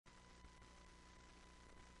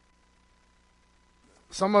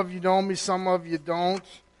Some of you know me, some of you don't.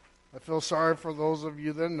 I feel sorry for those of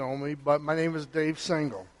you that know me, but my name is Dave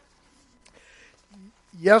Single.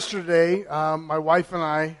 Yesterday, my wife and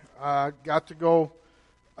I got to go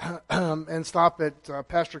and stop at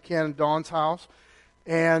Pastor Ken and Dawn's house.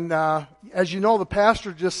 And as you know, the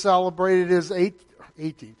pastor just celebrated his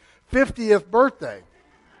 50th birthday.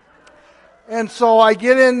 And so I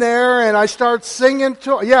get in there and I start singing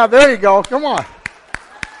to him. Yeah, there you go. Come on.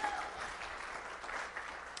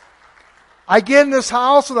 I get in this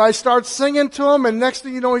house and I start singing to him, and next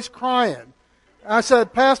thing you know, he's crying. And I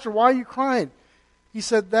said, "Pastor, why are you crying?" He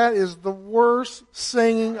said, "That is the worst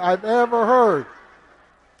singing I've ever heard."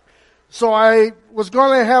 So I was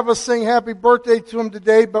going to have us sing happy birthday to him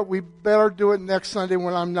today, but we better do it next Sunday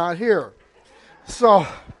when I'm not here. So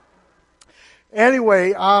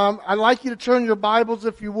anyway, I'd like you to turn your Bibles,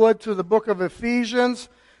 if you would, to the book of Ephesians,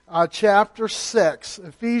 chapter 6.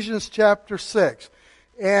 Ephesians chapter 6.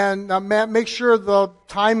 And Matt, make sure the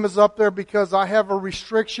time is up there because I have a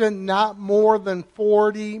restriction, not more than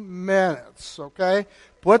 40 minutes, okay?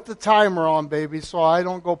 Put the timer on, baby, so I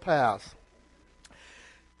don't go past.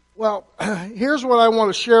 Well, here's what I want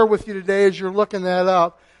to share with you today as you're looking that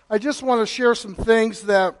up. I just want to share some things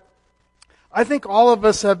that I think all of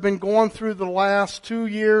us have been going through the last 2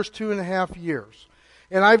 years, 2.5 years.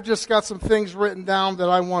 And I've just got some things written down that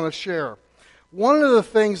I want to share. One of the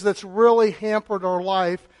things that's really hampered our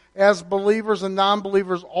life as believers and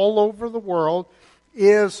non-believers all over the world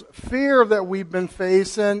is fear that we've been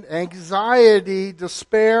facing, anxiety,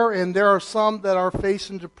 despair, and there are some that are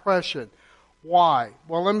facing depression. Why?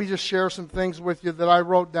 Well, let me just share some things with you that I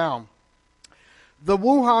wrote down. The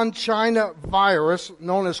Wuhan, China virus,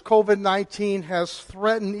 known as COVID-19, has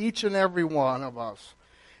threatened each and every one of us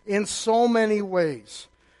in so many ways.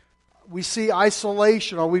 We see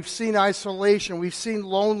isolation, or we've seen isolation. We've seen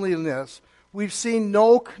loneliness. We've seen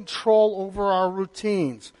no control over our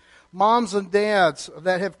routines. Moms and dads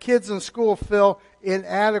that have kids in school feel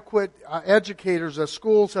inadequate educators as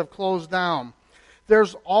schools have closed down.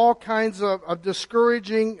 There's all kinds of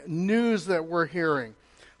discouraging news that we're hearing.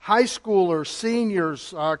 High schoolers,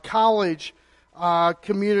 seniors, college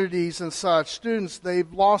communities and such, students,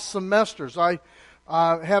 they've lost semesters. I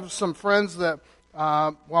have some friends that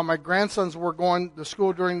my grandsons were going to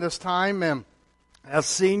school during this time and as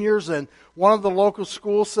seniors, and one of the local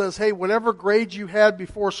schools says, "Hey, whatever grade you had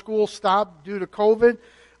before school stopped due to COVID,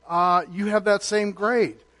 you have that same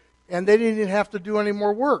grade." And they didn't even have to do any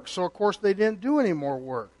more work. So, of course, they didn't do any more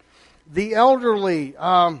work. The elderly,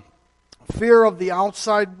 fear of the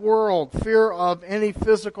outside world, fear of any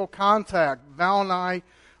physical contact. Val and I,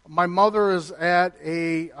 my mother is at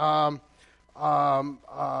a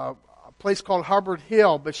place called Hubbard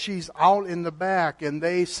Hill, but she's out in the back, and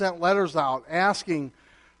they sent letters out asking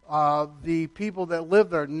the people that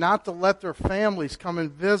live there not to let their families come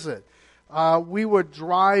and visit. We would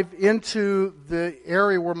drive into the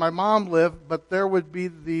area where my mom lived, but there would be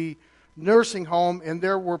the nursing home, and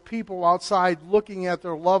there were people outside looking at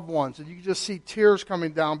their loved ones, and you could just see tears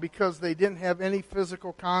coming down because they didn't have any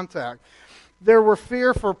physical contact. There were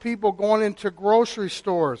fear for people going into grocery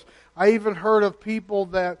stores. I even heard of people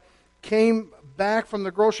that came back from the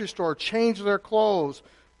grocery store, changed their clothes,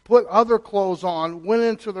 put other clothes on, went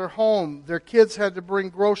into their home. Their kids had to bring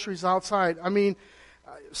groceries outside. I mean,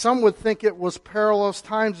 some would think it was perilous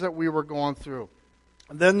times that we were going through.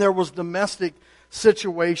 And then there was domestic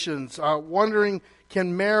situations, wondering,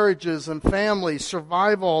 can marriages and families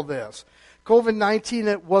survive all this? COVID-19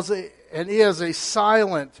 is a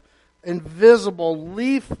silent, invisible,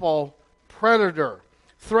 lethal predator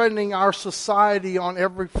threatening our society on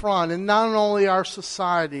every front. And not only our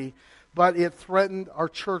society, but it threatened our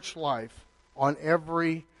church life on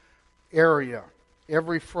every area,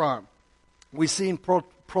 every front. We've seen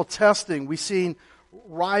protesting. We've seen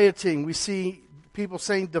rioting. We see people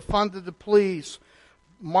saying defund the police,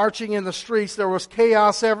 marching in the streets. There was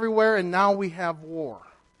chaos everywhere, and now we have war.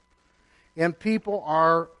 And people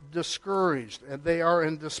are discouraged, and they are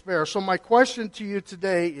in despair. So my question to you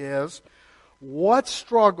today is, what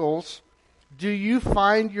struggles do you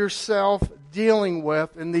find yourself dealing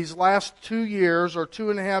with in these last 2 years or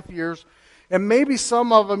 2.5 years? And maybe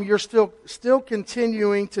some of them you're still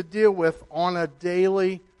continuing to deal with on a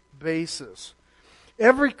daily basis.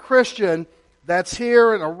 Every Christian that's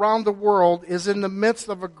here and around the world is in the midst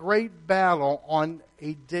of a great battle on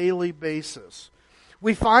a daily basis.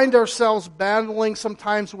 We find ourselves battling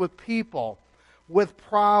sometimes with people, with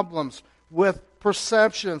problems, with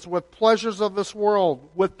perceptions, with pleasures of this world,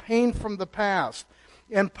 with pain from the past,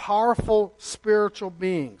 and powerful spiritual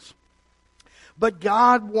beings. But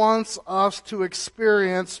God wants us to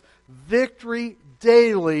experience victory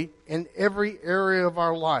daily in every area of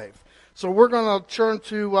our life. So we're going to turn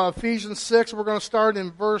to Ephesians 6. We're going to start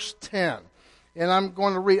in verse 10. And I'm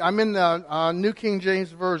going to read. I'm in the New King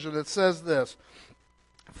James Version. It says this: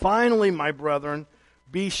 "Finally, my brethren,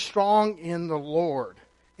 be strong in the Lord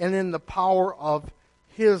and in the power of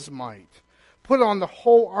His might. Put on the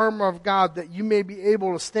whole armor of God, that you may be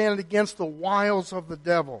able to stand against the wiles of the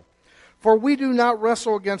devil. For we do not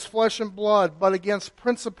wrestle against flesh and blood, but against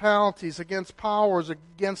principalities, against powers,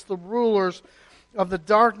 against the rulers of the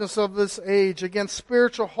darkness of this age, against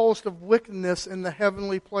spiritual hosts of wickedness in the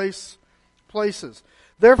heavenly places.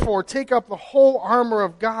 Therefore, take up the whole armor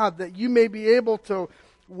of God, that you may be able to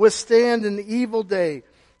withstand in the evil day,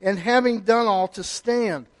 and having done all, to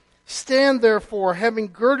stand. Stand therefore, having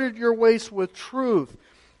girded your waist with truth,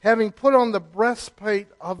 having put on the breastplate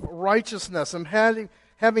of righteousness, and having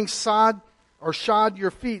shod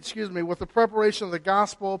your feet, with the preparation of the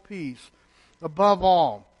gospel of peace. Above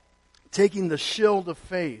all, taking the shield of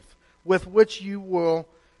faith, with which you will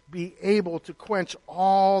be able to quench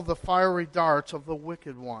all the fiery darts of the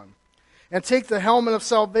wicked one. And take the helmet of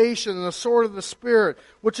salvation and the sword of the Spirit,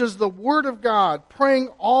 which is the word of God, praying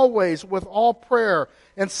always with all prayer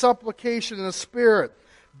and supplication in the Spirit,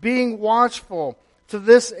 being watchful to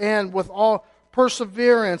this end with all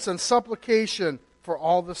perseverance and supplication for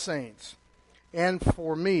all the saints, and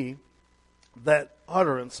for me, that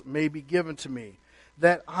utterance may be given to me,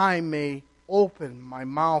 that I may open my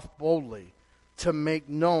mouth boldly to make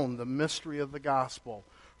known the mystery of the gospel,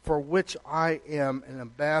 for which I am an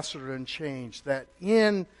ambassador in chains, that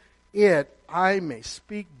in it I may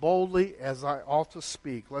speak boldly as I ought to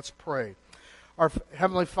speak." Let's pray. Our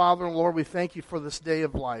Heavenly Father and Lord, we thank you for this day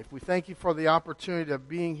of life. We thank you for the opportunity of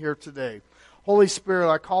being here today. Holy Spirit,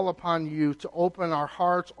 I call upon you to open our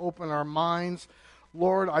hearts, open our minds.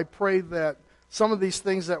 Lord, I pray that some of these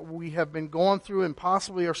things that we have been going through and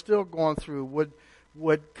possibly are still going through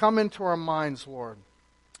would come into our minds, Lord.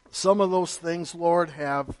 Some of those things, Lord,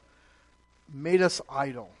 have made us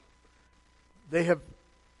idle. They have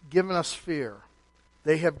given us fear.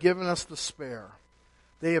 They have given us despair.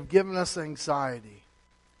 They have given us anxiety.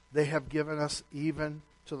 They have given us even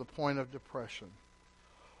to the point of depression.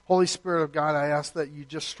 Holy Spirit of God, I ask that you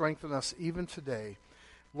just strengthen us even today.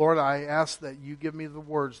 Lord, I ask that you give me the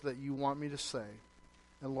words that you want me to say.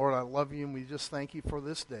 And Lord, I love you, and we just thank you for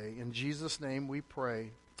this day. In Jesus' name we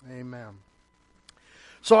pray. Amen.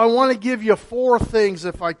 So I want to give you 4 things,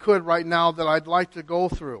 if I could, right now that I'd like to go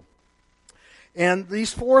through. And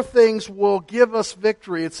these 4 things will give us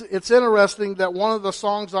victory. It's interesting that one of the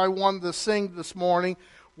songs I wanted to sing this morning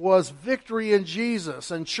was Victory in Jesus.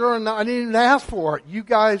 And sure enough, I didn't even ask for it. You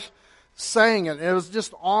guys sang it. It was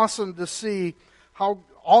just awesome to see how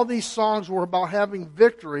all these songs were about having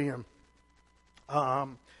victory. And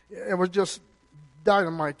it was just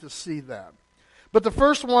dynamite to see that. But the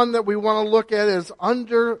first one that we want to look at is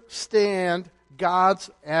understand God's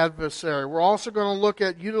adversary. We're also going to look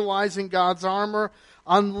at utilizing God's armor,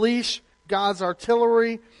 unleash God's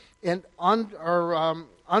artillery, and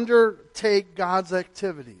undertake God's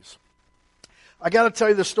activities. I got to tell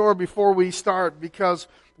you the story before we start, because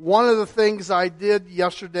one of the things I did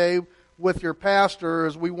yesterday with your pastor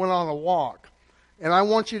is we went on a walk. And I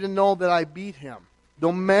want you to know that I beat him.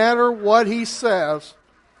 No matter what he says,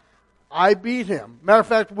 I beat him. Matter of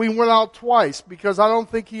fact, we went out twice because I don't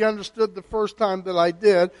think he understood the first time that I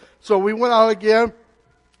did. So we went out again,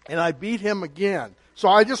 and I beat him again. So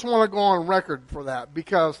I just want to go on record for that,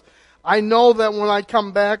 because I know that when I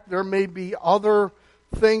come back, there may be other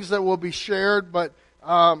things that will be shared, but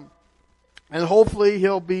and hopefully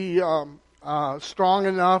he'll be strong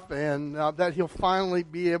enough and that he'll finally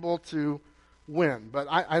be able to win. But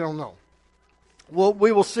I don't know. Well,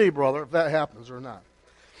 we will see, brother, if that happens or not.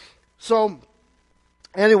 So,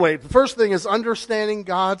 anyway, the first thing is understanding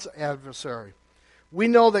God's adversary. We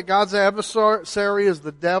know that God's adversary is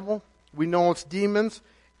the devil. We know it's demons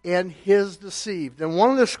and his deceived. And one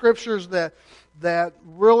of the scriptures that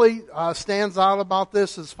really stands out about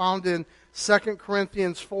this is found in 2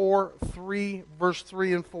 Corinthians 4:3, verse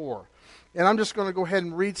 3 and 4. And I'm just going to go ahead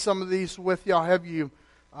and read some of these with you. I'll have you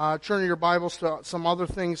turn your Bibles to some other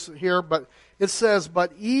things here. But it says,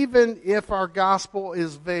 "But even if our gospel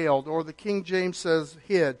is veiled," or the King James says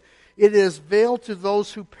hid, "it is veiled to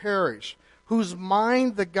those who perish, whose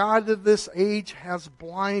mind the God of this age has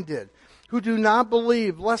blinded, who do not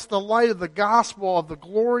believe, lest the light of the gospel of the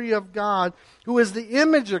glory of God, who is the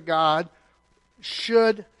image of God,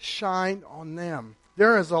 should shine on them."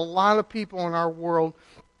 There is a lot of people in our world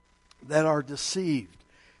that are deceived.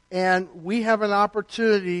 And we have an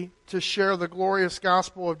opportunity to share the glorious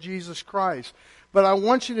gospel of Jesus Christ. But I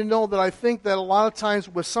want you to know that I think that a lot of times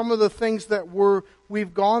with some of the things that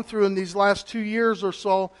we've gone through in these last 2 years or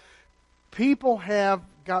so, people have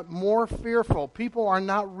got more fearful. People are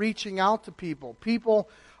not reaching out to people. People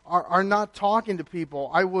are not talking to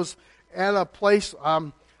people. I was at a place,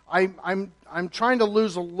 I'm trying to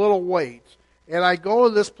lose a little weight. And I go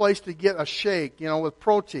to this place to get a shake, with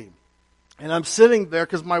protein. And I'm sitting there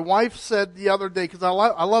because my wife said the other day, because I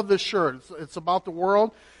love this shirt. It's about the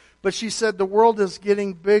world. But she said the world is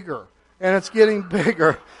getting bigger. And it's getting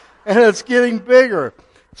bigger. And it's getting bigger.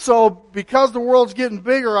 So because the world's getting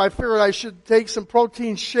bigger, I figured I should take some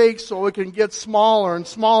protein shakes so it can get smaller and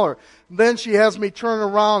smaller. Then she has me turn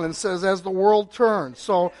around and says, as the world turns.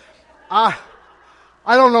 So I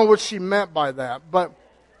don't know what she meant by that. But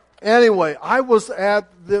anyway, I was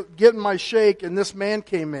getting my shake, and this man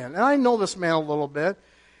came in. And I know this man a little bit.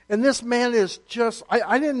 And this man is just,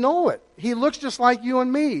 I didn't know it. He looks just like you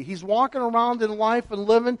and me. He's walking around in life and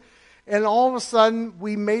living. And all of a sudden,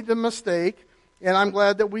 we made the mistake, and I'm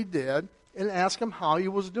glad that we did, and asked him how he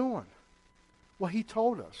was doing. Well, he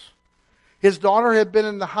told us. His daughter had been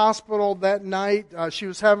in the hospital that night. She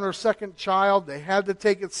was having her second child. They had to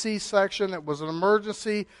take it C-section. It was an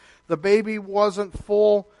emergency. The baby wasn't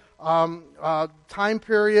full time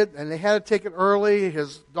period, and they had to take it early.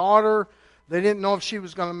 His daughter, they didn't know if she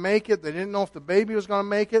was going to make it. They didn't know if the baby was going to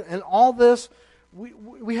make it. And all this,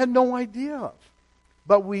 we had no idea of.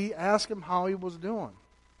 But we asked him how he was doing.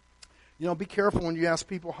 Be careful when you ask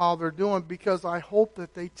people how they're doing, because I hope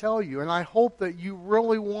that they tell you. And I hope that you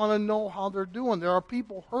really want to know how they're doing. There are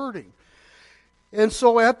people hurting. And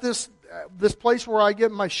so at this place where I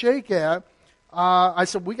get my shake at, I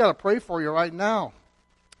said, we got to pray for you right now.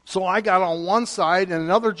 So I got on one side, and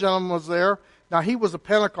another gentleman was there. Now, he was a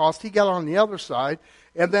Pentecost. He got on the other side.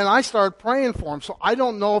 And then I started praying for him. So I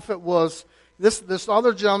don't know if it was, this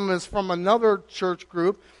other gentleman is from another church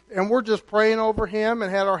group, and we're just praying over him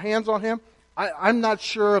and had our hands on him. I'm not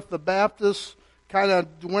sure if the Baptists kind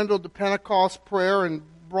of dwindled the Pentecost prayer and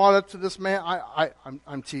brought it to this man.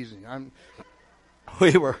 I'm teasing.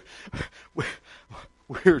 We were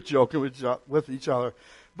joking with each other.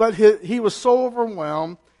 But he was so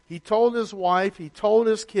overwhelmed. He told his wife, he told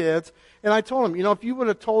his kids, and I told him, if you would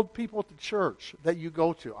have told people at the church that you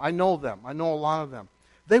go to, I know them, I know a lot of them,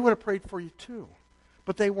 they would have prayed for you too.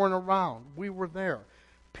 But they weren't around. We were there.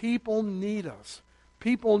 People need us.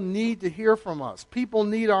 People need to hear from us. People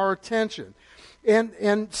need our attention.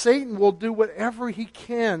 And Satan will do whatever he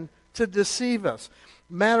can to deceive us.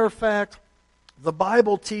 Matter of fact, the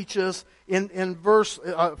Bible teaches in verse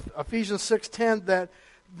Ephesians 6:10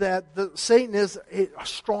 that Satan is a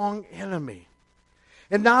strong enemy.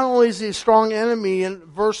 And not only is he a strong enemy, in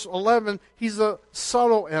verse 11, he's a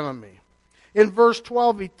subtle enemy. In verse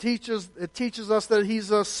 12, it teaches us that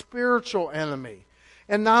he's a spiritual enemy.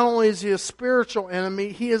 And not only is he a spiritual enemy,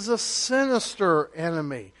 he is a sinister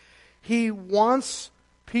enemy. He wants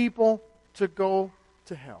people to go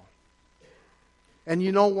to hell. And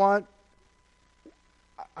you know what?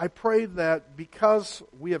 I pray that because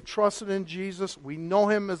we have trusted in Jesus, we know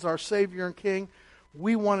him as our Savior and King,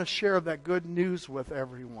 we want to share that good news with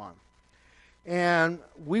everyone. And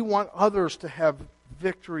we want others to have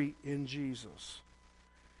victory in Jesus.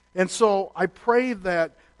 And so I pray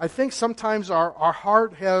that, I think sometimes our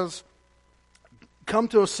heart has come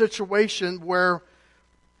to a situation where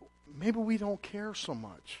maybe we don't care so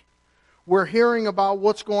much. We're hearing about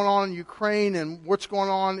what's going on in Ukraine and what's going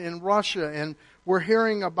on in Russia, and we're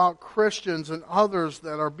hearing about Christians and others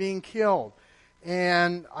that are being killed.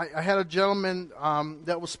 And I had a gentleman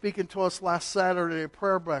that was speaking to us last Saturday at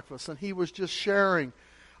prayer breakfast, and he was just sharing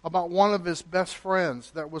about one of his best friends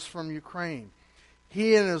that was from Ukraine.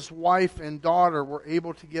 He and his wife and daughter were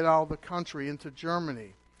able to get out of the country into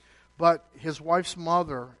Germany. But his wife's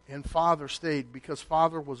mother and father stayed because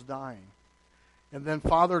father was dying. And then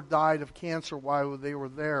father died of cancer while they were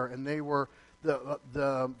there. And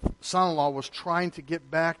the son-in-law was trying to get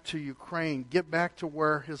back to Ukraine, get back to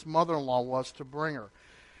where his mother-in-law was to bring her.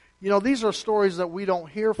 These are stories that we don't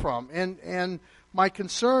hear from. And my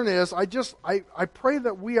concern is, I pray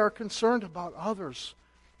that we are concerned about others.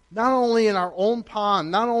 Not only in our own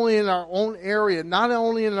pond, not only in our own area, not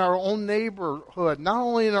only in our own neighborhood, not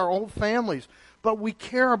only in our own families, but we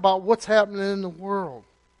care about what's happening in the world.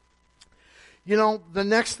 The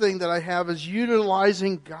next thing that I have is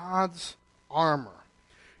utilizing God's armor.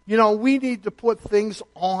 We need to put things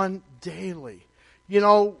on daily.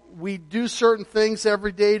 We do certain things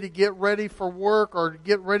every day to get ready for work or to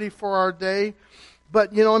get ready for our day.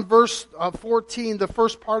 But, in verse 14, the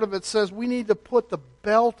first part of it says we need to put the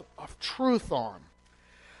belt of truth on.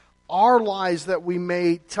 our lies that we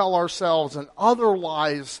may tell ourselves and other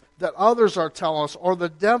lies that others are telling us, or the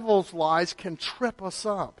devil's lies, can trip us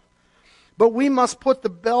up. But we must put the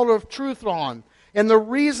belt of truth on. And the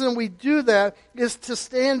reason we do that is to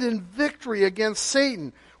stand in victory against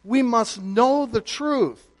Satan. We must know the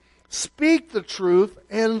truth, speak the truth,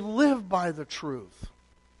 and live by the truth.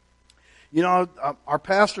 You know, our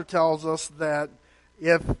pastor tells us that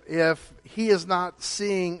if he is not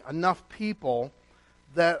seeing enough people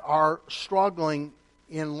that are struggling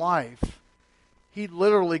in life, he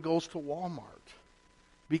literally goes to Walmart,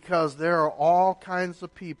 because there are all kinds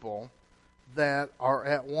of people that are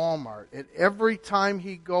at Walmart. And every time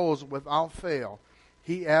he goes, without fail,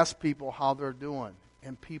 he asks people how they're doing,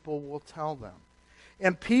 and people will tell them.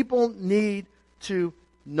 And people need to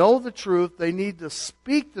know the truth, they need to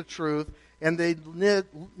speak the truth, and they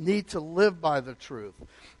need to live by the truth.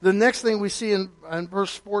 The next thing we see in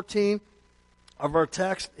verse 14 of our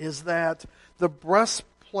text is that the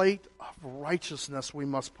breastplate of righteousness we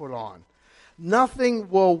must put on. Nothing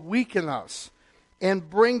will weaken us and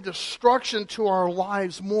bring destruction to our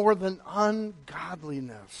lives more than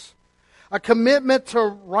ungodliness. A commitment to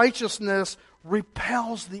righteousness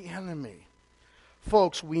repels the enemy.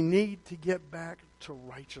 Folks, we need to get back to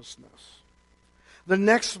righteousness. The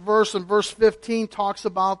next verse, in verse 15, talks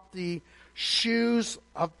about the shoes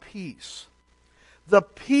of peace. The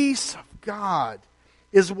peace of God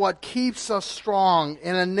is what keeps us strong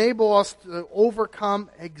and enable us to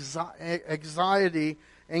overcome anxiety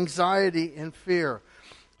and fear.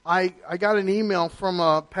 I got an email from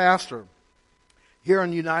a pastor here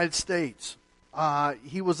in the United States.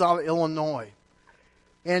 He was out of Illinois.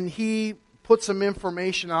 And he put some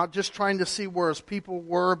information out, just trying to see where his people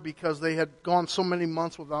were, because they had gone so many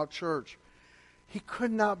months without church. He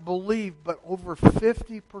could not believe, but over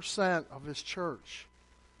 50% of his church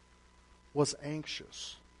was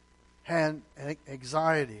anxious, had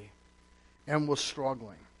anxiety, and was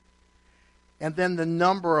struggling. And then the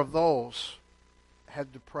number of those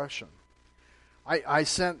had depression. I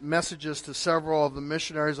sent messages to several of the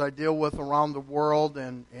missionaries I deal with around the world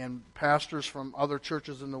and pastors from other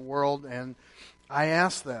churches in the world, and I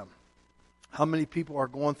asked them, how many people are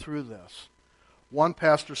going through this? One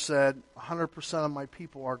pastor said, 100% of my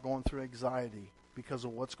people are going through anxiety because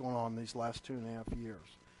of what's going on these last 2.5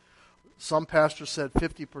 years. Some pastors said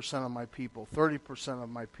 50% of my people, 30% of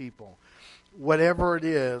my people. Whatever it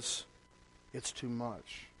is, it's too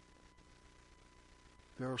much.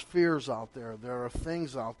 There are fears out there. There are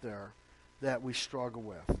things out there that we struggle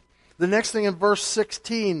with. The next thing in verse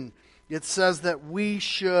 16, it says that we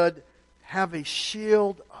should have a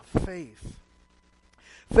shield of faith.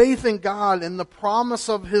 Faith in God and the promise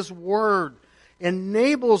of His Word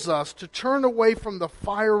enables us to turn away from the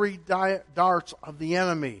fiery darts of the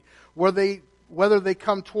enemy, whether they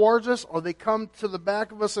come towards us or they come to the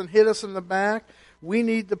back of us and hit us in the back. We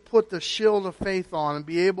need to put the shield of faith on and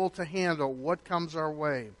be able to handle what comes our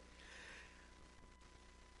way.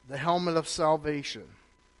 The helmet of salvation.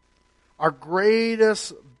 Our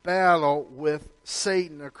greatest battle with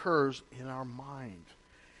Satan occurs in our mind.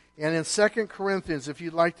 And in 2 Corinthians, if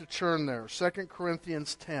you'd like to turn there, 2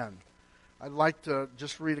 Corinthians 10. I'd like to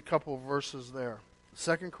just read a couple of verses there.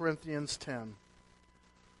 2 Corinthians 10.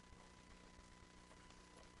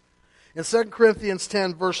 In 2 Corinthians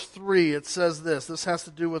 10, verse 3, it says this. This has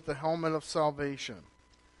to do with the helmet of salvation.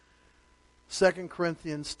 2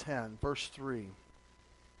 Corinthians 10, verse 3.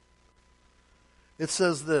 It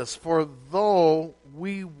says this, for though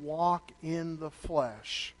we walk in the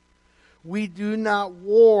flesh, we do not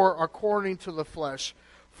war according to the flesh.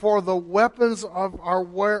 For the weapons of our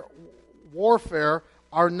warfare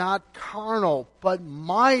are not carnal, but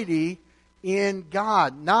mighty in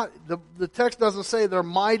God. Not the text doesn't say they're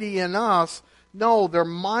mighty in us. No, they're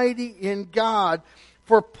mighty in God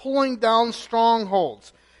for pulling down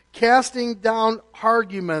strongholds, casting down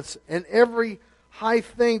arguments, and every high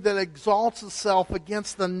thing that exalts itself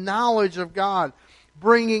against the knowledge of God,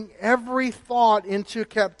 bringing every thought into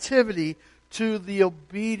captivity to the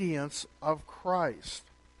obedience of Christ.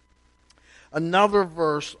 Another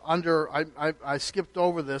verse under, I skipped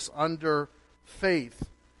over this, under faith.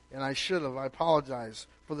 And I should have, I apologize,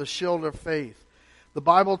 for the shield of faith. The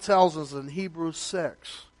Bible tells us in Hebrews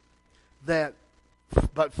 6 that,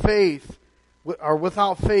 but faith, or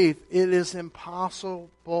without faith, it is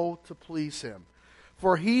impossible to please Him.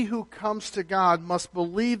 For he who comes to God must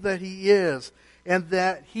believe that He is, and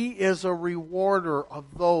that He is a rewarder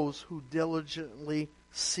of those who diligently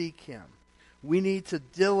seek Him. We need to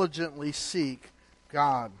diligently seek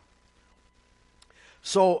God.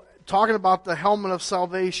 So, talking about the helmet of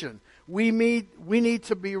salvation, we need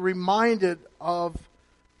to be reminded of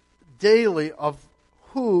daily of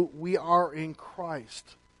who we are in Christ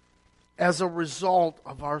as a result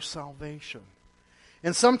of our salvation.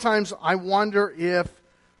 And sometimes I wonder if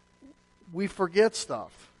we forget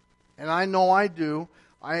stuff. And I know I do.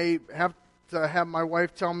 I have to have my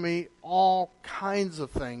wife tell me all kinds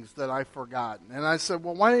of things that I've forgotten. And I said,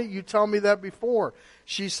 well, why didn't you tell me that before?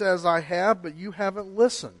 She says, I have, but you haven't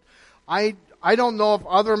listened. I don't know if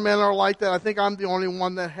other men are like that. I think I'm the only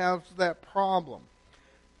one that has that problem.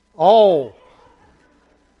 Oh,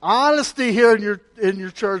 honesty here in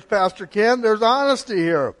your church, Pastor Ken. There's honesty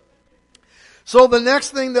here. So the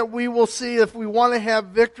next thing that we will see if we want to have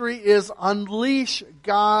victory is unleash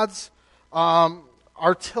God's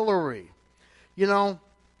artillery. You know,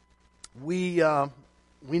 we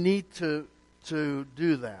need to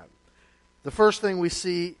do that. The first thing we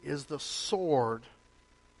see is the sword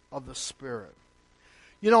of the Spirit.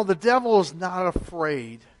 You know, the devil is not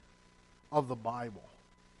afraid of the Bible.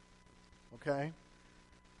 Okay?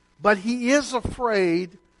 But he is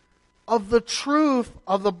afraid of the truth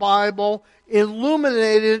of the Bible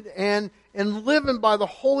illuminated and living by the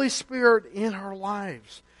Holy Spirit in our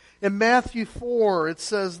lives. In Matthew 4, it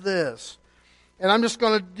says this. And I'm just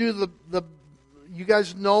going to do you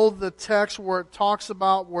guys know the text where it talks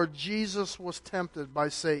about where Jesus was tempted by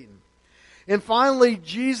Satan. And finally,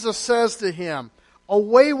 Jesus says to him,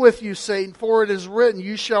 away with you, Satan, for it is written,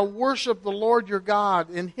 you shall worship the Lord your God,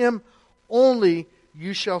 and him only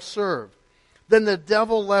you shall serve. Then the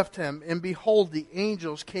devil left him, and behold, the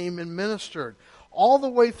angels came and ministered. All the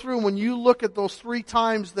way through, when you look at those 3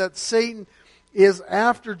 times that Satan is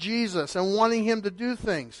after Jesus and wanting him to do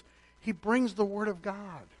things, he brings the Word of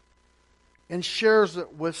God and shares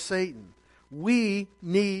it with Satan. We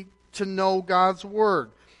need to know God's Word.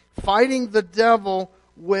 Fighting the devil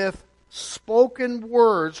with spoken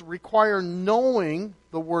words require knowing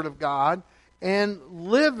the Word of God and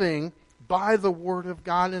living by the Word of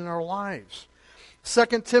God in our lives.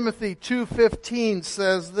 2 Timothy 2:15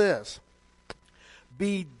 says this,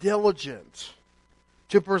 be diligent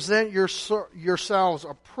to present yourselves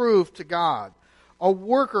approved to God, a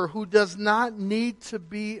worker who does not need to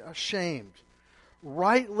be ashamed,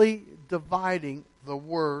 rightly dividing the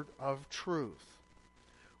word of truth.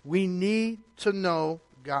 We need to know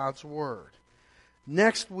God's Word.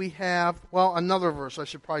 Next we have, another verse. I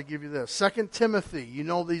should probably give you this. 2 Timothy, you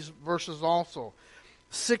know these verses also.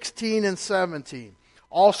 16 and 17.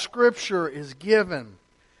 All Scripture is given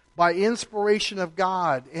by inspiration of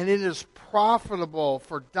God, and it is profitable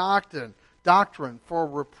for doctrine, for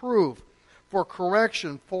reproof, for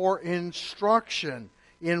correction, for instruction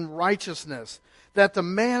in righteousness, that the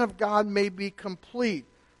man of God may be complete,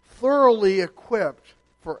 thoroughly equipped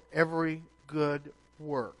for every good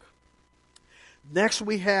work. Next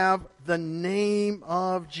we have the name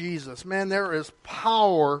of Jesus. Man, there is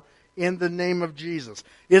power in the name of Jesus.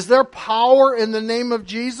 Is there power in the name of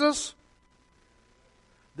Jesus?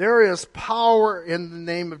 There is power in the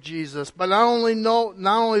name of Jesus. But not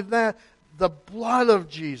only that, the blood of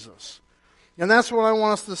Jesus. And that's what I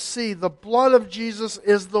want us to see. The blood of Jesus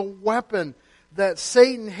is the weapon that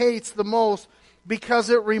Satan hates the most because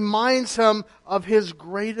it reminds him of his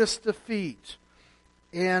greatest defeat.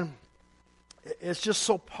 And it's just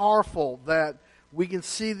so powerful that we can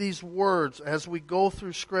see these words as we go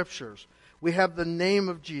through Scriptures. We have the name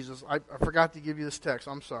of Jesus. I forgot to give you this text.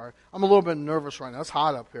 I'm sorry. I'm a little bit nervous right now. It's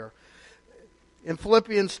hot up here. In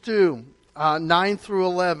Philippians 2, 9 through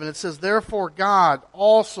 11, it says, therefore God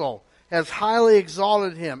also has highly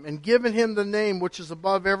exalted him and given him the name which is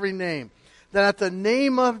above every name, that at the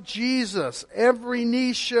name of Jesus every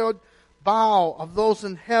knee should bow, of those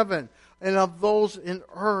in heaven and of those in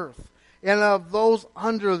earth and of those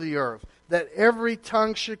under the earth, that every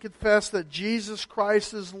tongue should confess that Jesus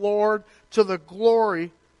Christ is Lord, to the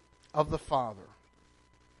glory of the Father.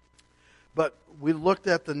 But we looked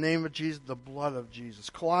at the name of Jesus, the blood of Jesus.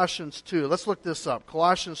 Colossians 2. Let's look this up.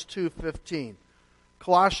 Colossians 2:15.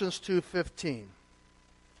 Colossians 2:15.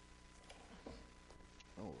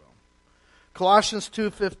 Colossians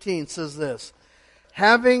 2:15 says this,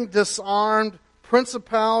 having disarmed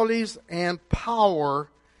principalities and power,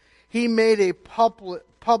 he made a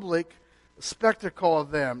public spectacle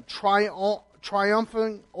of them,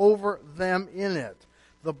 triumphing over them in it.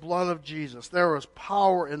 The blood of Jesus. There is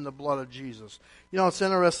power in the blood of Jesus. You know, it's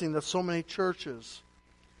interesting that so many churches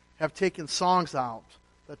have taken songs out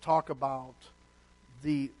that talk about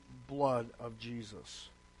the blood of Jesus.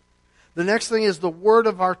 The next thing is the word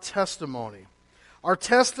of our testimony. Our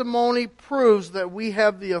testimony proves that we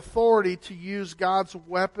have the authority to use God's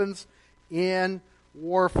weapons in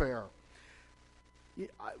warfare.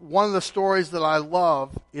 One of the stories that I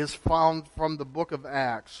love is found from the book of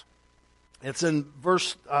Acts. It's in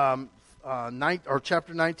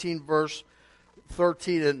chapter 19, verse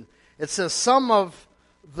 13, and it says, some of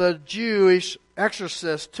the Jewish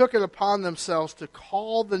exorcists took it upon themselves to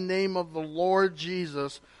call the name of the Lord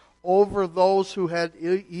Jesus over those who had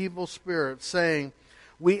evil spirits, saying,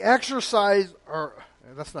 we exorcise, or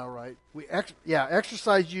that's not right.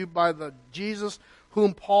 Exorcise you by the Jesus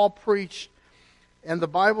whom Paul preached. And the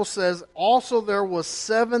Bible says, also there was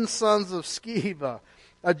 7 sons of Sceva,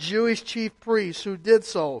 a Jewish chief priest, who did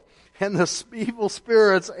so. And the evil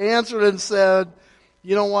spirits answered and said,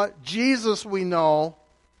 you know what? Jesus we know,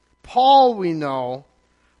 Paul we know,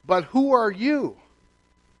 but who are you?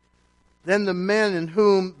 Then the men in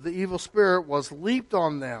whom the evil spirit was leaped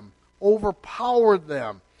on them, overpowered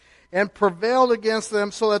them, and prevailed against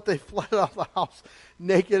them so that they fled out of the house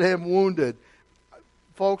naked and wounded.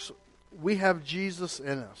 Folks, we have Jesus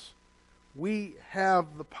in us. We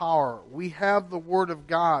have the power. We have the Word of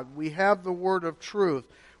God. We have the Word of truth.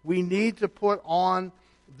 We need to put on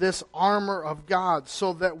this armor of God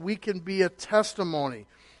so that we can be a testimony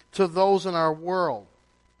to those in our world.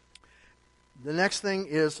 The next thing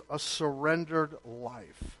is a surrendered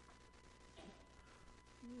life.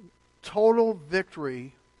 Total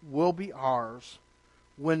victory will be ours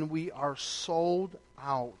when we are sold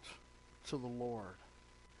out to the Lord.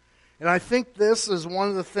 And I think this is one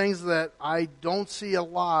of the things that I don't see a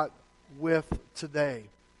lot with today.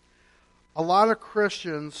 A lot of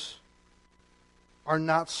Christians are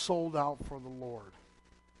not sold out for the Lord.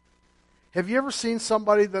 Have you ever seen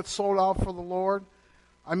somebody that's sold out for the Lord?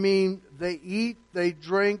 I mean, they eat, they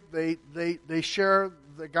drink, they share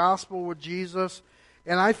the gospel with Jesus.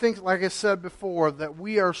 And I think, like I said before, that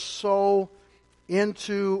we are so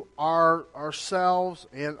into ourselves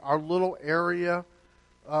and our little area.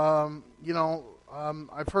 I've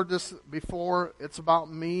heard this before. It's about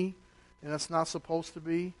me, and it's not supposed to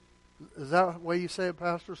be. Is that the way you say it,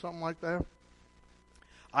 Pastor? Something like that?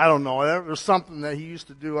 I don't know. There's something that he used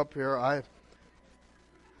to do up here.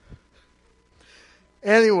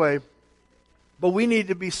 Anyway, but we need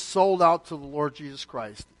to be sold out to the Lord Jesus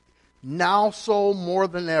Christ. Now so more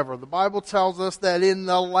than ever. The Bible tells us that in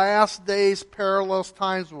the last days perilous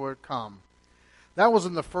times will come. That was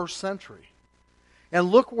in the first century. And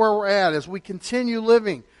look where we're at as we continue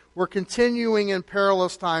living. We're continuing in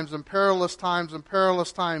perilous times and perilous times and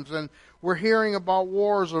perilous times. And we're hearing about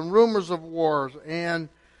wars and rumors of wars. And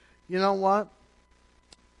you know what?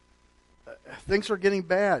 Things are getting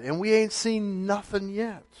bad. And we ain't seen nothing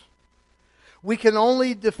yet. We can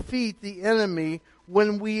only defeat the enemy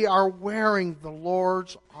when we are wearing the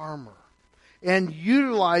Lord's armor and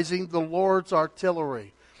utilizing the Lord's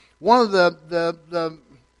artillery. One of the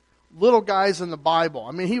little guys in the Bible.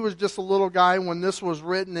 I mean, he was just a little guy when this was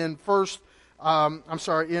written in 1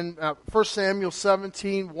 Samuel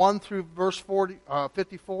 17, 1 through verse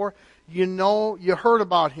 54. You heard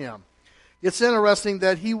about him. It's interesting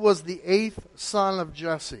that he was the 8th son of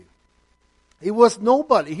Jesse. He was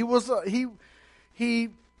nobody. He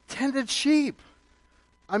tended sheep.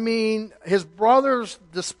 I mean, his brothers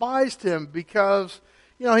despised him because,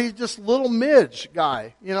 he's just a little midge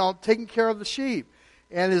guy, taking care of the sheep.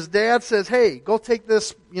 And his dad says, hey, go take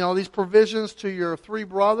this, these provisions to your 3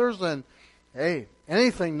 brothers, and hey,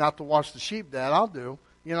 anything not to wash the sheep, Dad, I'll do.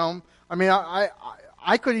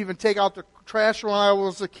 I could even take out the trash when I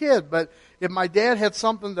was a kid, but if my dad had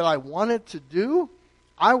something that I wanted to do,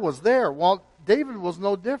 I was there. Well, David was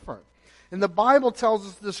no different. And the Bible tells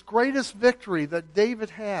us this greatest victory that David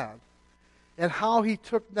had and how he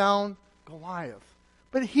took down Goliath.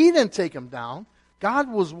 But he didn't take him down. God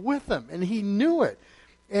was with him, and he knew it.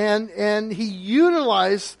 And he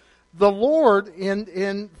utilized the Lord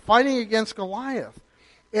in fighting against Goliath.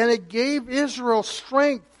 And it gave Israel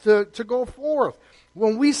strength to go forth.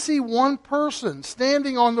 When we see one person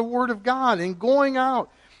standing on the Word of God and going out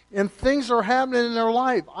and things are happening in their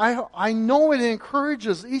life, I know it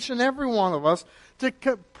encourages each and every one of us to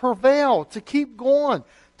prevail, to keep going,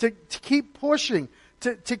 to keep pushing,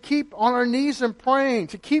 to keep on our knees and praying,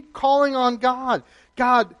 to keep calling on God.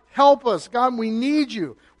 God, help us. God, we need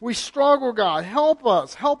you. We struggle, God. Help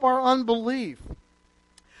us. Help our unbelief.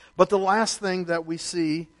 But the last thing that we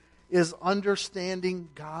see is understanding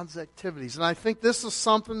God's activities. And I think this is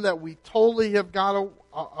something that we totally have got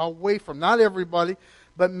away from. Not everybody,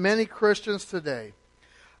 but many Christians today.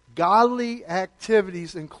 Godly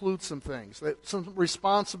activities include some things, some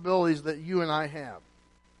responsibilities that you and I have.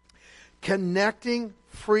 Connecting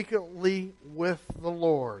frequently with the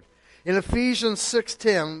Lord. In Ephesians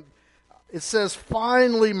 6:10, it says,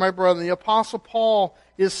 finally, my brother, the Apostle Paul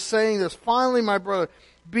is saying this, finally, my brother,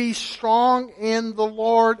 be strong in the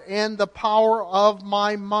Lord and the power of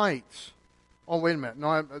my might. Oh, wait a minute.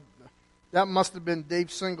 No, that must have been Dave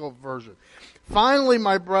Single version. Finally,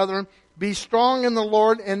 my brethren, be strong in the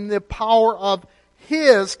Lord and the power of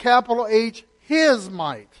His, capital H, His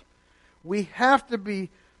might. We have to be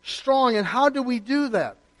strong. And how do we do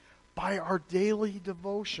that? By our daily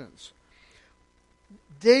devotions.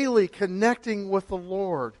 Daily connecting with the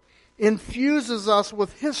Lord infuses us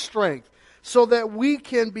with His strength so that we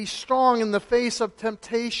can be strong in the face of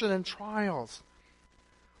temptation and trials.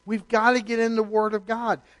 We've got to get in the Word of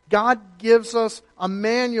God. God gives us a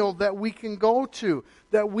manual that we can go to,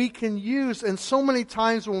 that we can use. And so many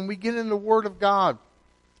times when we get in the Word of God,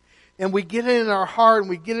 and we get it in our heart, and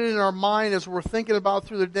we get it in our mind as we're thinking about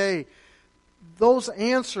through the day, those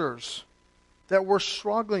answers that we're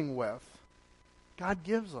struggling with, God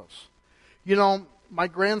gives us. You know, my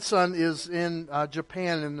grandson is in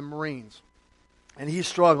Japan in the Marines, and he's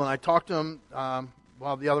struggling. I talked to him,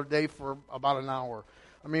 the other day for about an hour.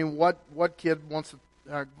 I mean, what kid wants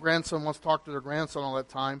grandson wants to talk to their grandson all that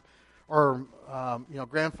time, or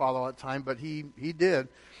grandfather all that time? But he did.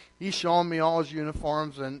 He's showing me all his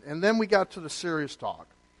uniforms, and then we got to the serious talk,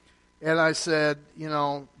 and I said,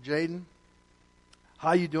 Jaden,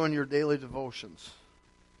 how you doing your daily devotions?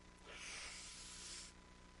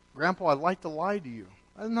 Grandpa, I'd like to lie to you.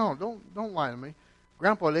 No, don't lie to me,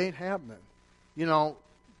 Grandpa. It ain't happening. Jaden,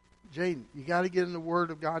 you got to get in the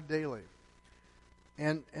Word of God daily.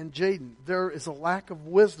 And Jaden, there is a lack of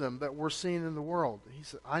wisdom that we're seeing in the world. He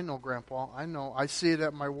said, I know, Grandpa. I know. I see it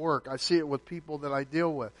at my work. I see it with people that I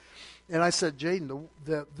deal with. And I said, Jaden,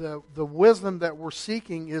 the wisdom that we're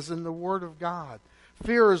seeking is in the Word of God.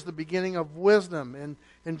 Fear is the beginning of wisdom.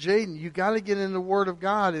 And Jaden, you got to get in the Word of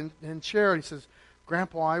God and share it. He says,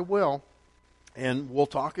 Grandpa, I will. And we'll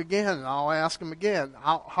talk again, and I'll ask him again,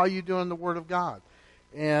 how you doing in the Word of God?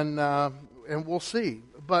 And we'll see.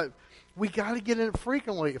 But we got to get in it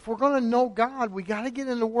frequently. If we're going to know God, we got to get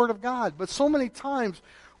in the Word of God. But so many times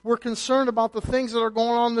we're concerned about the things that are going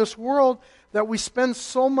on in this world that we spend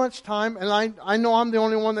so much time, and I know I'm the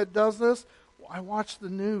only one that does this, I watch the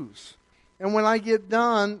news. And when I get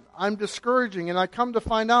done, I'm discouraging. And I come to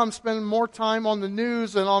find out I'm spending more time on the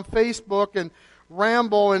news and on Facebook and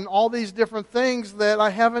Ramble and all these different things that I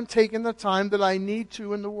haven't taken the time that I need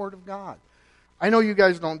to in the Word of God. I know you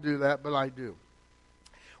guys don't do that, but I do.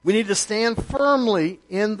 We need to stand firmly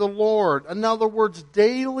in the Lord. In other words,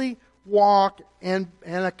 daily walk and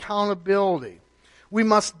accountability. We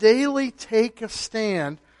must daily take a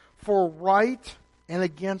stand for right and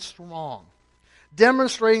against wrong,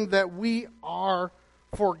 demonstrating that we are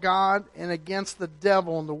for God and against the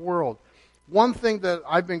devil in the world. One thing that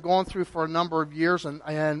I've been going through for a number of years, and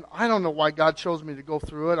I don't know why God chose me to go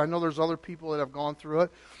through it. I know there's other people that have gone through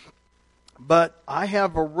it. But I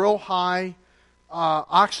have a real high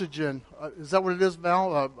oxygen, is that what it is,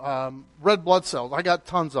 Val? Red blood cells. I got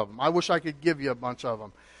tons of them. I wish I could give you a bunch of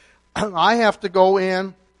them. I have to go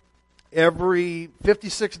in every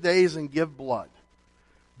 56 days and give blood.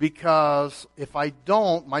 Because if I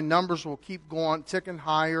don't, my numbers will keep going, ticking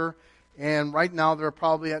higher. And right now they're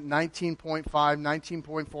probably at 19.5,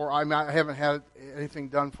 19.4. I haven't had anything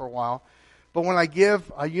done for a while. But when I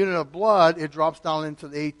give a unit of blood, it drops down into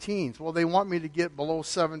the 18s. Well, they want me to get below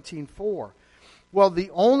 17.4. Well, the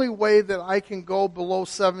only way that I can go below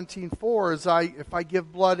 17.4 is if I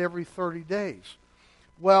give blood every 30 days.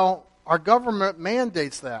 Well, our government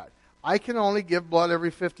mandates that. I can only give blood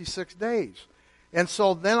every 56 days. And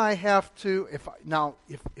so then I have to, if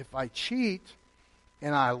I cheat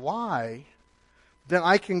and I lie, then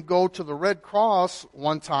I can go to the Red Cross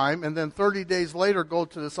one time and then 30 days later go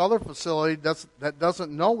to this other facility that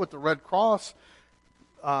doesn't know what the Red Cross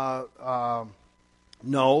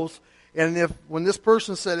knows. And when this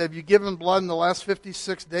person said, have you given blood in the last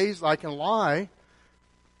 56 days, I can lie.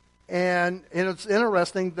 And it's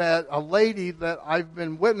interesting that a lady that I've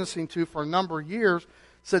been witnessing to for a number of years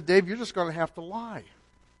said, Dave, you're just going to have to lie.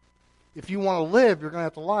 If you want to live, you're going to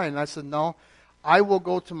have to lie. And I said, no, I will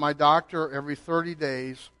go to my doctor every 30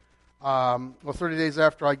 days, 30 days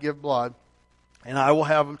after I give blood, and I will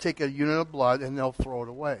have them take a unit of blood and they'll throw it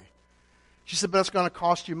away. She said, but it's going to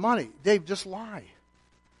cost you money. Dave, just lie.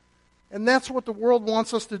 And that's what the world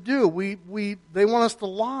wants us to do. They want us to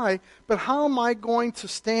lie, but how am I going to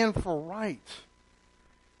stand for right?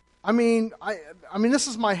 I mean, this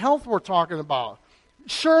is my health we're talking about.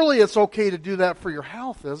 Surely it's okay to do that for your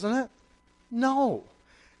health, isn't it? No.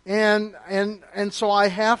 And so I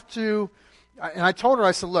have to, and I told her,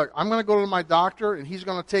 I said, look, I'm going to go to my doctor, and he's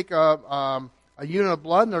going to take a unit of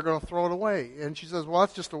blood, and they're going to throw it away. And she says, well,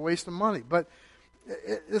 that's just a waste of money. But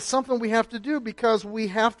it's something we have to do because we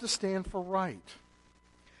have to stand for right.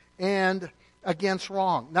 And against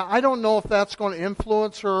wrong. Now, I don't know if that's going to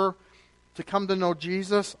influence her to come to know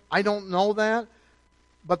Jesus. I don't know that,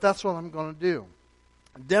 but that's what I'm going to do.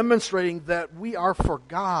 Demonstrating that we are for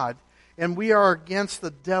God and we are against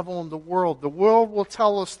the devil and the world. The world will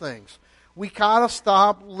tell us things. We got to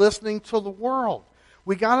stop listening to the world.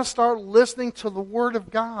 We got to start listening to the Word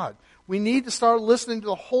of God. We need to start listening to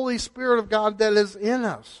the Holy Spirit of God that is in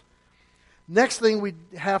us. Next thing we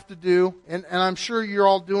have to do, and I'm sure you're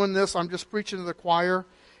all doing this, I'm just preaching to the choir,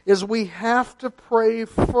 is we have to pray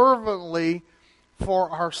fervently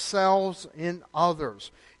for ourselves and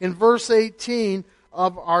others. In verse 18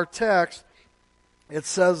 of our text, it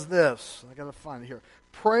says this. I got to find it here.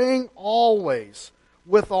 Praying always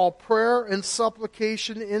with all prayer and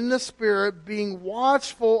supplication in the Spirit, being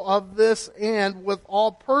watchful of this end with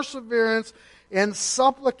all perseverance and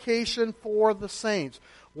supplication for the saints.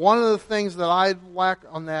 One of the things that I lack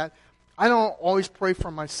on that, I don't always pray for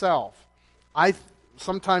myself. I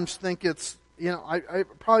sometimes think it's, I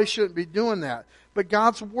probably shouldn't be doing that. But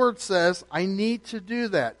God's Word says I need to do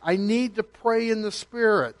that. I need to pray in the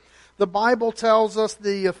Spirit. The Bible tells us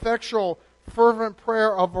the effectual, fervent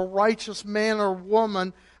prayer of a righteous man or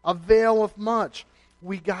woman availeth much.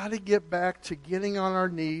 We got to get back to getting on our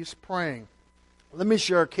knees praying. Let me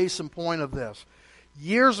share a case in point of this.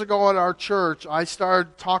 Years ago at our church, I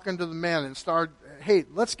started talking to the men and started, hey,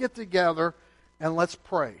 let's get together and let's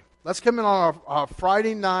pray. Let's come in on a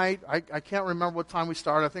Friday night. I can't remember what time we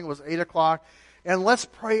started. I think it was 8 o'clock. And let's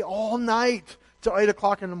pray all night till 8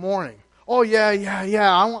 o'clock in the morning. Oh, yeah,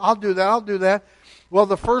 I'll do that. Well,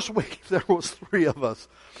 the first week there was 3 of us.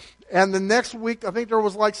 And the next week, I think there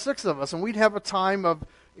was like 6 of us. And we'd have a time of,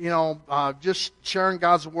 just sharing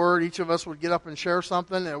God's Word. Each of us would get up and share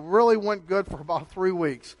something. It really went good for about 3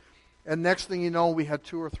 weeks. And next thing you know, we had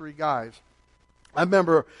 2 or 3 guys. I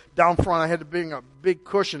remember down front I had to bring a big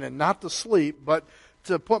cushion in, not to sleep, but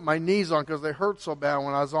to put my knees on because they hurt so bad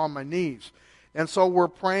when I was on my knees. And so we're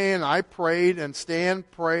praying. I prayed, and Stan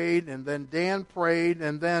prayed, and then Dan prayed,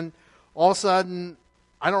 and then all of a sudden,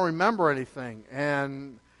 I don't remember anything.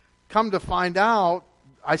 And come to find out,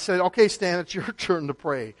 I said, okay, Stan, it's your turn to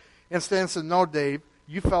pray. And Stan said, no, Dave,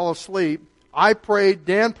 you fell asleep. I prayed,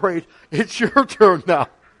 Dan prayed, it's your turn now.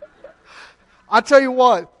 I tell you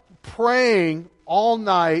what, praying all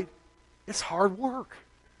night, it's hard work.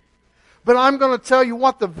 But I'm going to tell you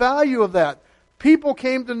what, the value of that. People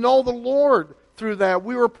came to know the Lord through that.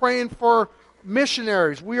 We were praying for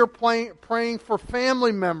missionaries. We were praying for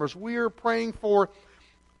family members. We were praying for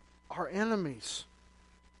our enemies.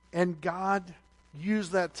 And God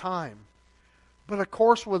used that time. But of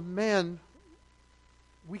course with men,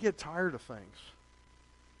 we get tired of things.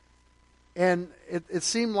 And it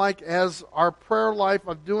seemed like as our prayer life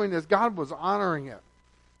of doing this, God was honoring it.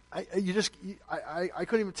 I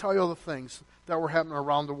couldn't even tell you all the things that were happening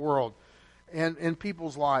around the world and in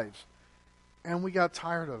people's lives. And we got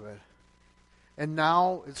tired of it. And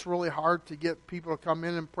now it's really hard to get people to come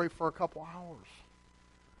in and pray for a couple hours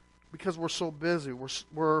because we're so busy.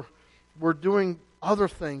 We're doing other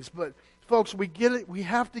things. But folks, we get it. We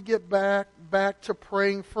have to get back to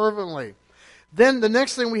praying fervently. Then the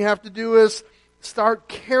next thing we have to do is start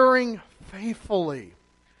caring faithfully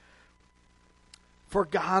for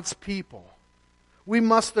God's people. We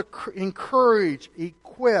must encourage,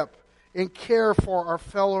 equip, and care for our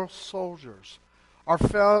fellow soldiers, our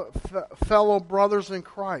fellow brothers in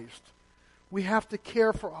Christ. We have to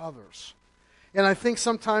care for others. And I think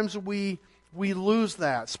sometimes we lose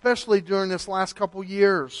that, especially during this last couple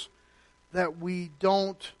years, that we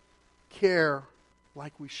don't care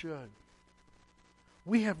like we should.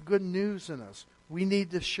 We have good news in us. We need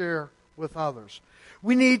to share with others.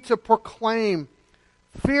 We need to proclaim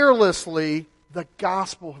fearlessly the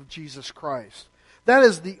gospel of Jesus Christ. That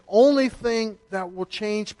is the only thing that will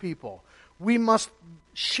change people. We must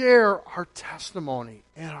share our testimony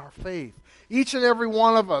and our faith. Each and every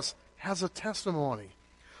one of us has a testimony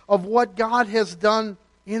of what God has done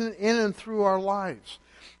in and through our lives.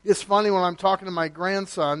 It's funny when I'm talking to my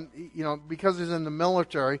grandson, because he's in the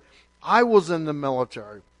military. I was in the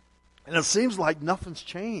military, and it seems like nothing's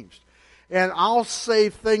changed. And I'll say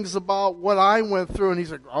things about what I went through, and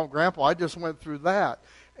he's like, "Oh, Grandpa, I just went through that."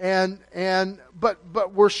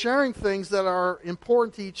 But we're sharing things that are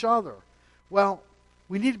important to each other. Well,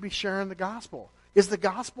 we need to be sharing the gospel. Is the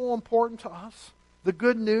gospel important to us? The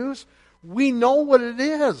good news? We know what it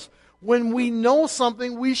is. When we know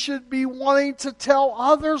something, we should be wanting to tell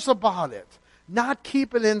others about it. Not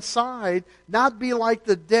keep it inside, not be like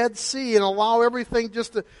the Dead Sea and allow everything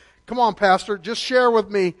just to, come on, Pastor, just share with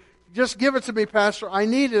me. Just give it to me, Pastor. I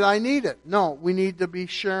need it. No, we need to be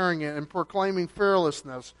sharing it and proclaiming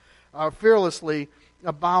fearlessness fearlessly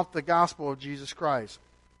about the gospel of Jesus Christ.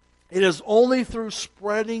 It is only through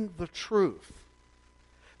spreading the truth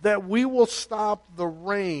that we will stop the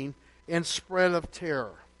reign and spread of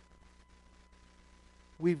terror.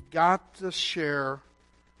 We've got to share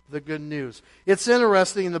the good news. It's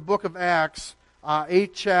interesting, in the book of Acts,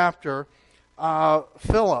 8th chapter,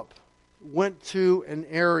 Philip went to an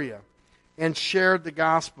area and shared the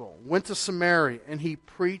gospel, went to Samaria, and he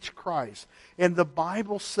preached Christ. And the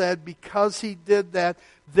Bible said because he did that,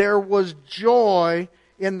 there was joy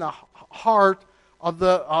in the heart of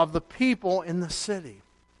the people in the city.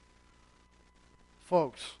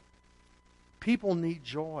 Folks, people need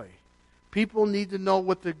joy. People need to know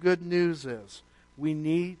what the good news is. We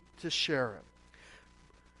need to share it.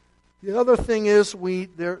 The other thing is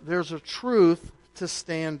there's a truth to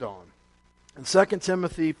stand on. In 2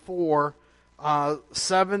 Timothy 4,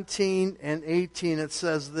 17 and 18, it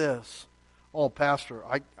says this. Oh, Pastor,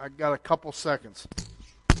 I got a couple seconds.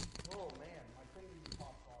 Oh, man, my finger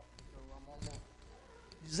popped off. I'm almost...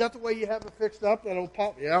 Is that the way you have it fixed up? That'll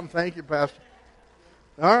pop? Yeah, thank you, Pastor.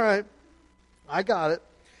 All right, I got it.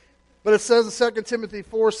 But it says in 2 Timothy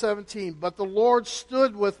 4:17, but the Lord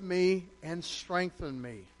stood with me and strengthened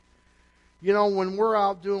me. You know, when we're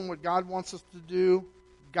out doing what God wants us to do,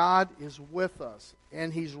 God is with us,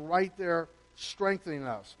 and He's right there strengthening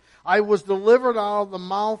us. I was delivered out of the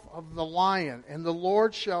mouth of the lion, and the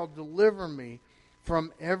Lord shall deliver me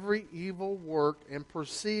from every evil work and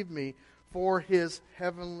perceive me for His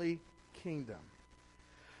heavenly kingdom.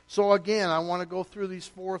 So again, I want to go through these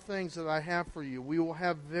 4 things that I have for you. We will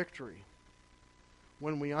have victory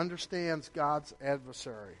when we understand God's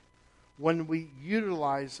adversary, when we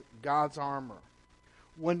utilize God's armor,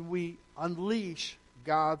 when we unleash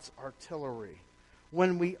God's artillery,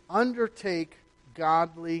 when we undertake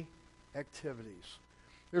godly activities.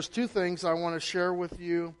 There's 2 things I want to share with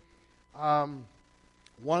you. One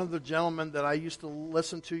of the gentlemen that I used to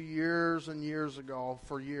listen to years and years ago,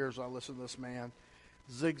 for years I listened to this man,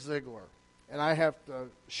 Zig Ziglar. And I have to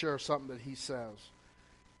share something that he says.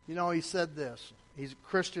 You know, he said this. He's a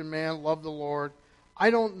Christian man, loved the Lord. I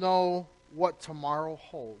don't know what tomorrow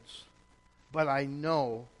holds, but I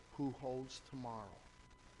know who holds tomorrow.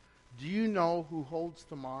 Do you know who holds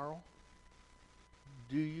tomorrow?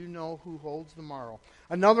 Do you know who holds tomorrow?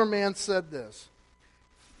 Another man said this.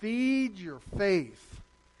 Feed your faith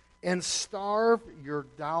and starve your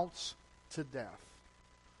doubts to death.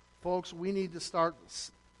 Folks, we need to start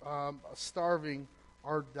starving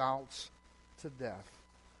our doubts to death.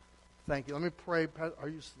 Thank you. Let me pray. Are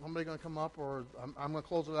you somebody going to come up, or I'm going to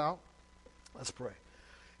close it out? Let's pray.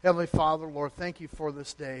 Heavenly Father, Lord, thank you for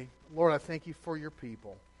this day. Lord, I thank you for your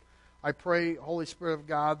people. I pray, Holy Spirit of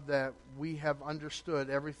God, that we have understood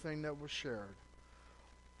everything that was shared.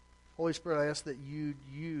 Holy Spirit, I ask that you'd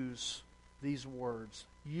use these words,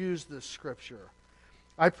 use this scripture.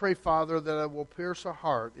 I pray, Father, that it will pierce our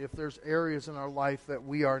heart if there's areas in our life that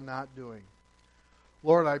we are not doing.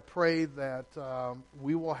 Lord, I pray that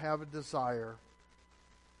we will have a desire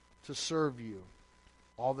to serve you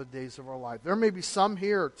all the days of our life. There may be some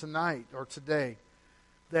here tonight or today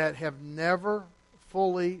that have never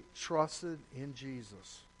fully trusted in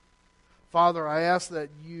Jesus. Father, I ask that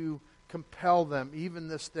you compel them, even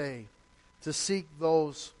this day, to seek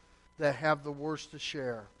those that have the words to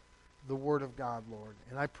share, the Word of God, Lord.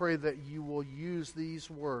 And I pray that you will use these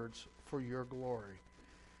words for your glory.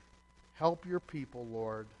 Help your people,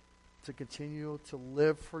 Lord, to continue to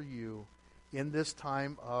live for you in this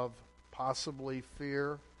time of possibly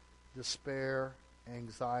fear, despair,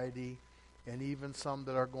 anxiety, and even some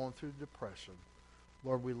that are going through depression.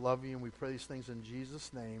 Lord, we love you and we pray these things in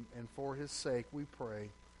Jesus' name, and for his sake we pray.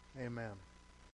 Amen.